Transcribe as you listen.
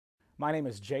My name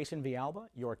is Jason Villalba,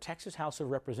 your Texas House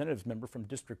of Representatives member from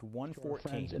District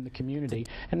 114. Friends in the community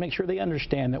and make sure they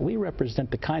understand that we represent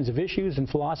the kinds of issues and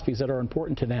philosophies that are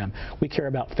important to them. We care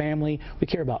about family, we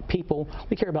care about people,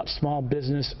 we care about small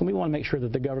business, and we want to make sure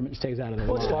that the government stays out of their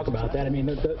lives. Let's talk about that. I mean,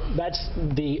 that's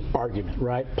the argument,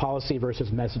 right? Policy versus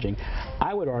messaging.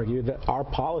 I would argue that our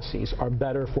policies are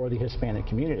better for the Hispanic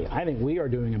community. I think we are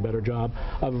doing a better job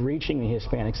of reaching the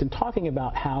Hispanics and talking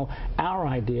about how our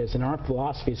ideas and our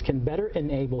philosophies can better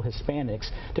enable Hispanics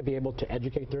to be able to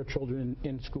educate their children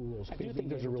in schools. I do think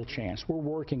there's a real chance. We're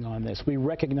working on this. We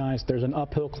recognize there's an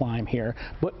uphill climb here,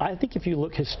 but I think if you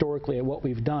look historically at what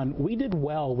we've done, we did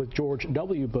well with George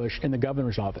W. Bush in the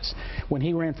governor's office. When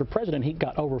he ran for president, he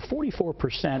got over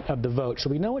 44% of the vote, so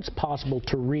we know it's possible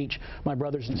to reach my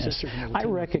brothers and sisters. I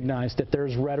recognize that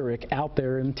there's rhetoric out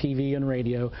there in TV and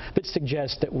radio that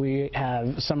suggests that we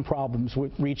have some problems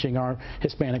with reaching our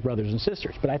Hispanic brothers and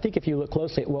sisters, but I think if you look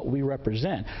closely at what we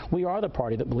represent, we are the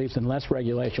party that believes in less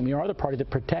regulation. We are the party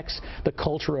that protects the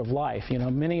culture of life. You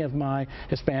know, many of my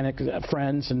Hispanic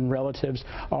friends and relatives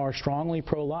are strongly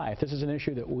pro-life. This is an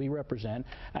issue that we represent.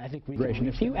 I think we can.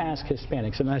 If you ask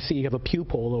Hispanics, and I see you have a Pew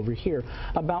poll over here,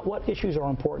 about what issues are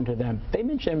important to them, they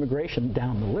mention immigration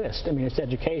down the list. I mean, it's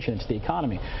education, it's the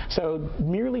economy. So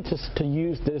merely to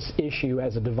use this issue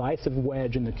as a divisive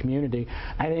wedge in the community,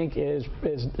 I think is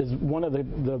one of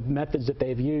the methods that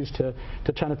they've used to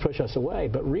try to push us away.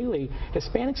 But really,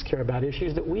 Hispanics care about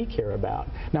issues that we care about.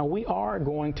 Now, we are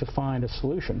going to find a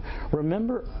solution.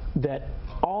 Remember that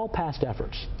all past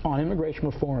efforts on immigration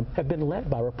reform have been led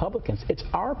by Republicans. It's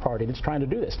our party that's trying to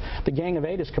do this. The Gang of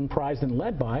Eight is comprised and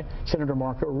led by Senator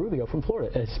Marco Rubio from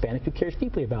Florida, a Hispanic who cares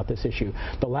deeply about this issue.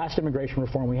 The last immigration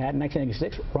reform we had in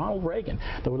 1986, Ronald Reagan.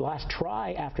 The last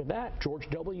try after that, George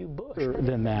W. Bush.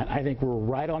 Than that, I think we're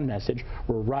right on message.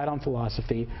 We're right on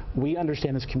philosophy. We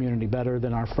understand this community better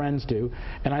than our friends do,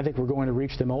 and I think we're going to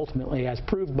reach them ultimately, as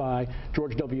proved by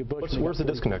George W. Bush. Where's the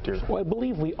disconnect here? Well, I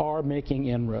believe we are making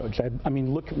inroads. I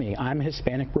mean, look at me. I'm a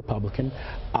Hispanic Republican.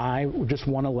 I just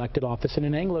won elected office in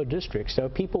an Anglo district. So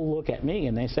people look at me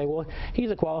and they say, well,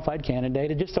 he's a qualified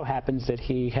candidate. It just so happens that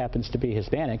he happens to be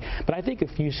Hispanic. But I think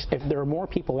if there are more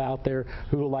people out there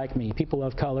who are like me, people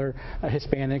of color,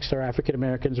 Hispanics or African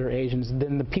Americans or Asians,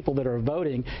 then the people that are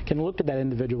voting can look to that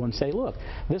individual and say, look,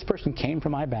 this person came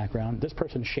from my background. This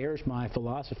person shares my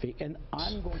philosophy, and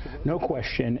I'm going to vote. No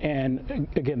question. And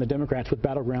again, the Democrats with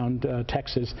Battleground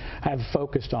Texas have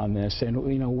focused on this, and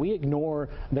we ignore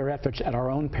their efforts at our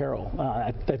own peril.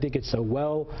 I think it's a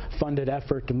well-funded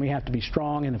effort, and we have to be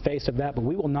strong in the face of that, but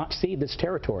we will not cede this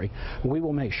territory. We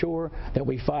will make sure that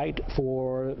we fight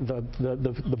for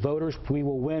the voters. We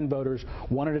will win voters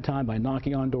one at a time by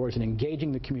knocking on doors and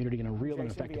engaging the community in a real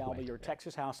and effective way. Your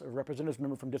Texas House of Representatives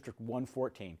member from District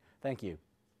 114. Thank you.